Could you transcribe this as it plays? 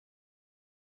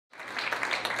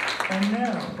And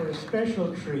now for a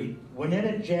special treat,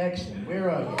 Wannetta Jackson, where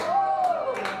are you?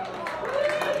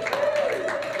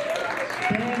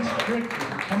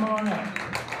 Strickland, come on up.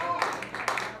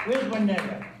 Where's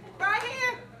Wannetta? Right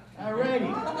here. All righty.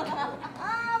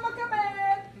 I'm a coming.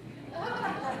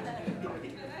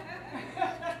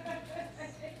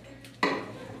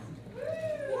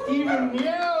 Even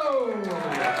yo!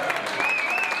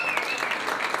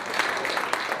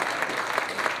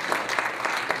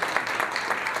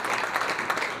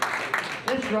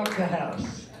 Let's rock the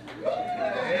house.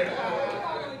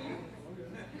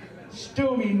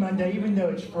 Stormy Monday, even though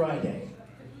it's Friday.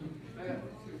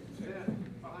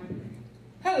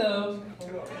 Hello.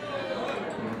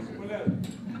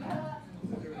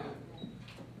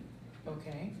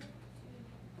 Okay.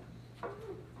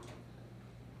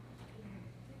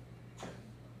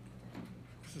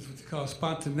 This is what you call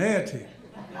spontaneity.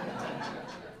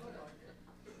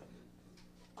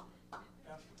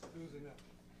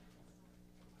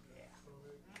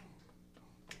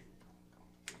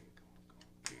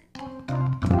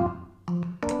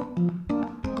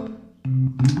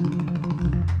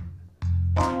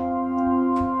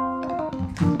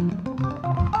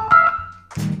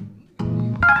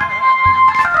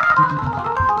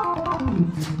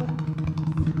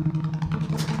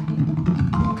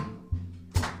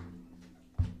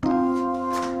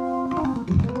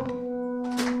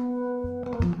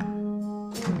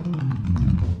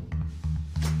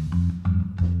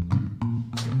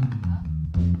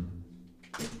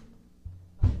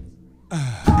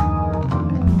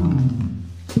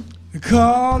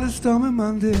 Call it Stormy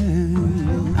Monday,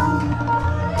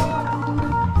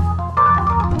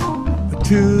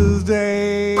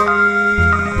 Tuesdays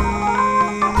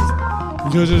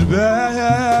just as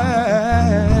bad.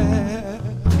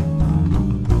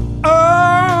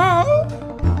 Oh,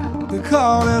 they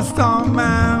call it Stormy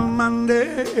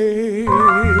Monday,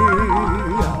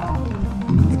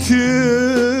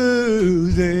 Tuesdays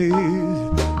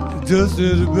just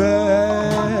as bad.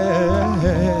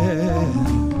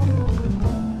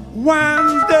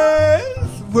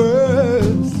 Wednesday's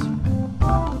worse.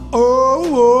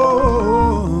 Oh,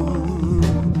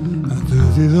 and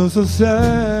Thursdays are so sad.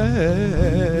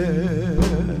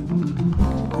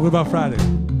 What about Friday?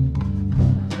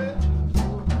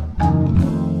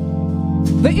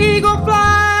 The eagle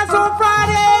flies on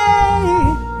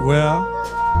Friday. Well,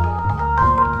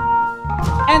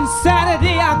 And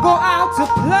Saturday I go out to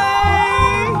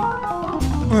play.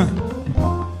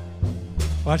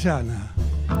 Watch out now.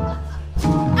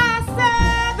 I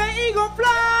said the eagle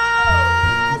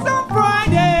flies on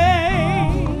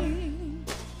Friday,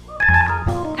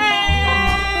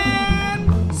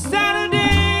 and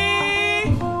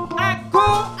Saturday I go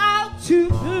out to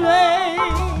play.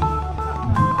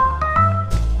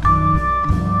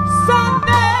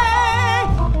 Sunday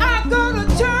I go to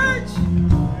church,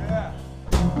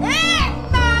 and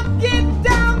I get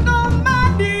down on my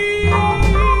knees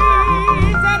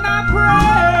and I pray.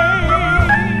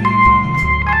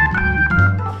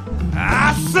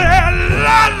 I said,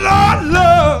 Lord, Lord,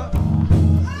 Lord,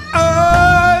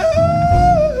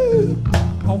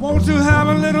 I want you to have a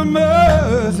little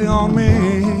mercy on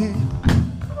me.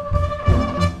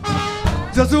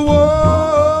 Just a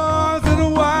once in a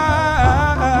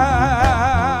while,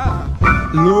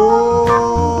 Lord,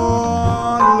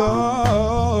 Lord.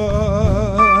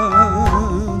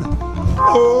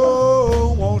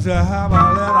 Oh, won't you have a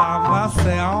little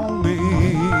mercy on me?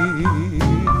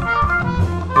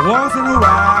 Once in a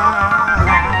while.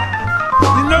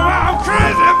 You know I'm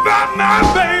crazy about my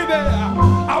baby.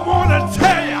 I wanna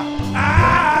tell you,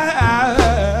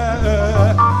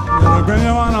 gotta bring you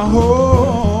on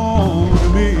home to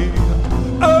me.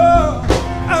 Oh,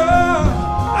 oh,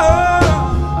 oh,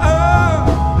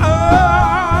 oh,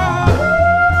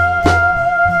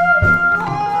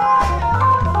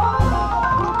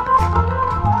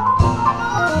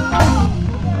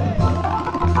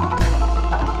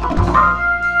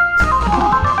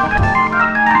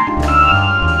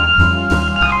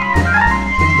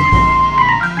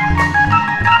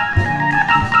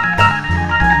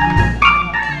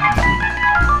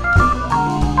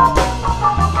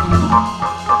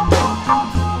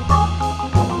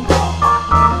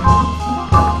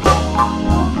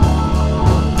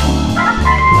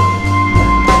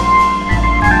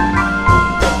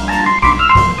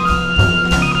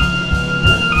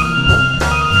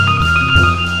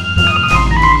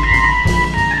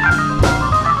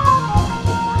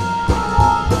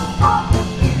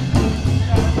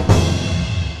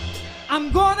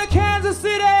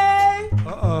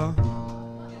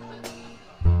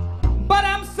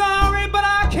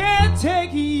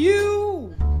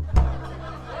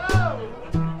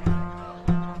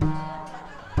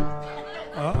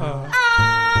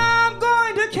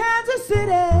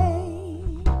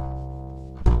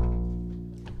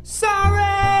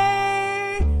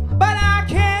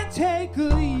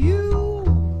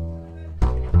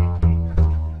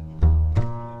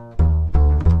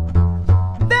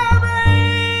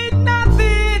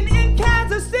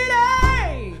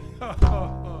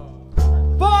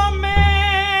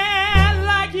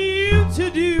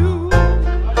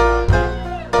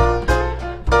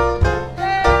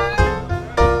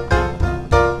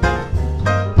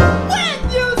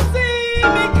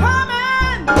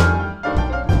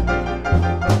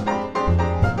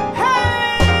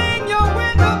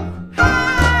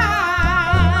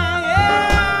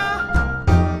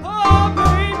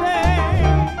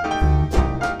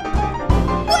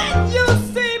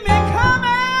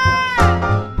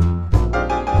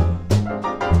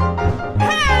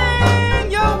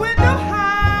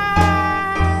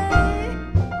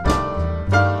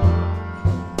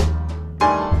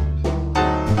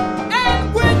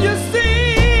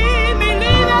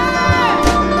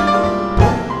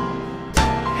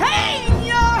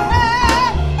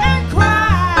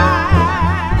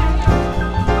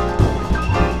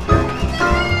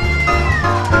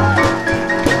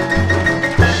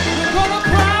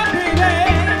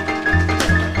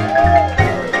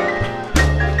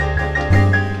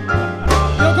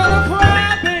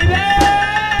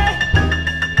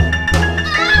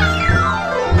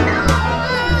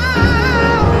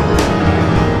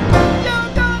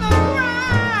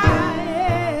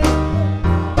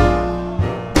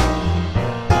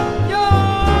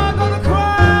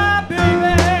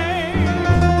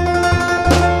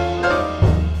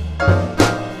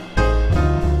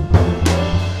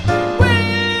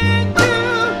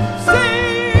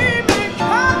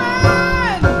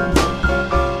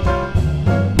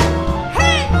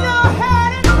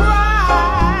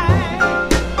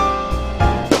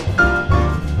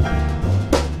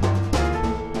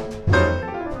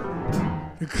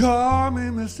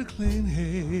 clean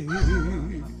head.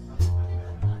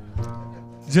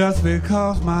 Just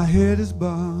because my head is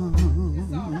bald.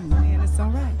 Man, it's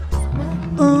all right.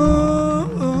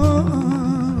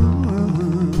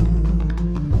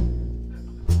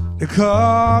 They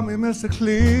call me Mr.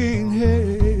 Clean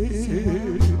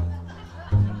Head.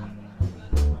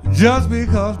 Just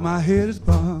because my head is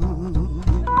bald.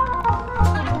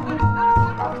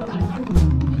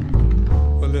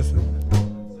 Well, listen.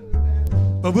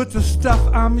 But with the stuff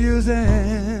I'm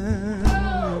using,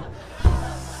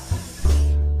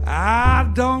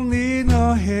 I don't need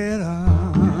no head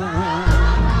on.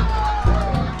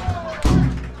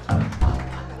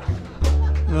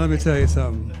 Let me tell you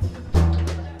something.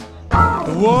 If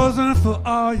it wasn't for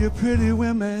all you pretty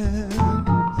women,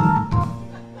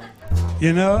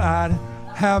 you know I'd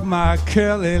have my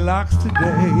curly locks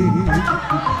today.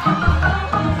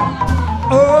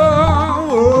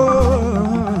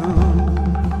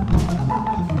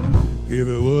 If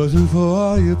it wasn't for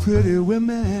all you pretty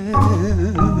women,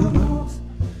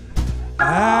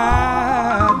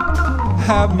 I'd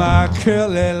have my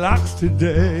curly locks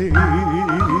today.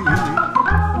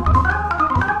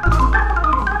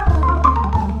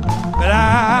 But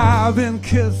I've been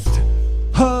kissed,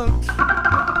 hugged,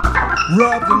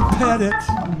 rubbed and petted,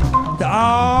 till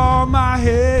all my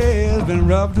hair's been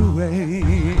rubbed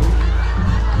away.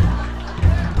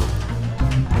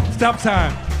 Stop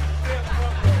time.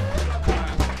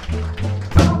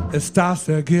 It starts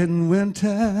to getting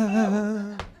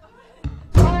winter.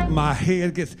 My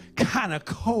head gets kind of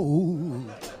cold.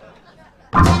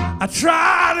 I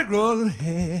try to grow the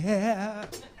hair,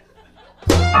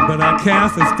 but I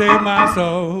can't sustain my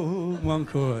soul. One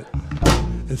chord.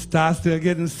 It starts to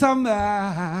getting summer.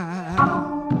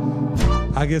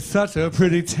 I get such a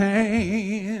pretty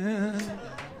tan.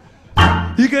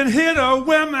 You can hear the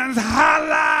women's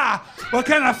holler. Well,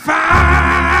 can I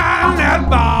find that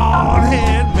bald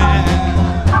head man?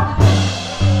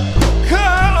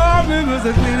 Come me,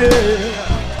 Mr. Clean.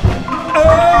 Oh,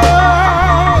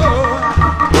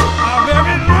 a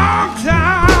very long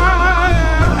time.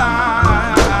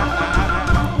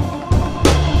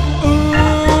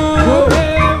 Oh,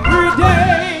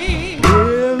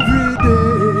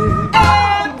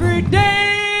 every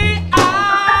day, I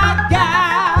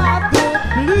got the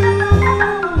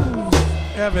blues.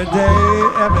 Every day.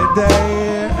 Every day.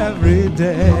 Every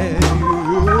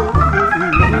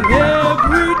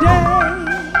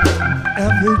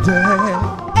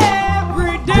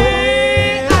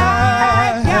day, I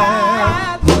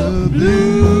got the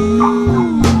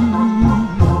blues.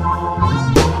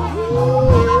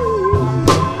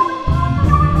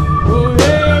 Oh,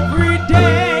 every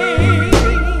day,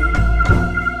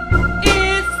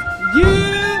 it's you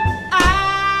I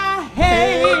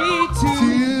hate to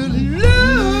lose.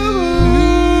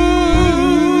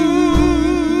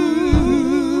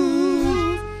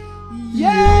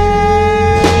 Yeah.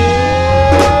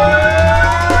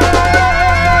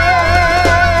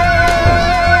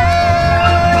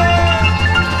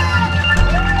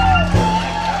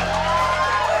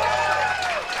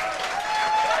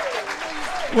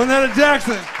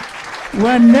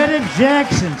 Wannetta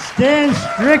Jackson, Stan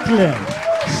Strickland,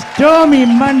 Stormy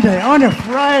Monday on a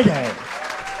Friday.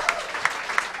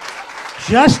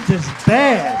 Just as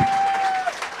bad.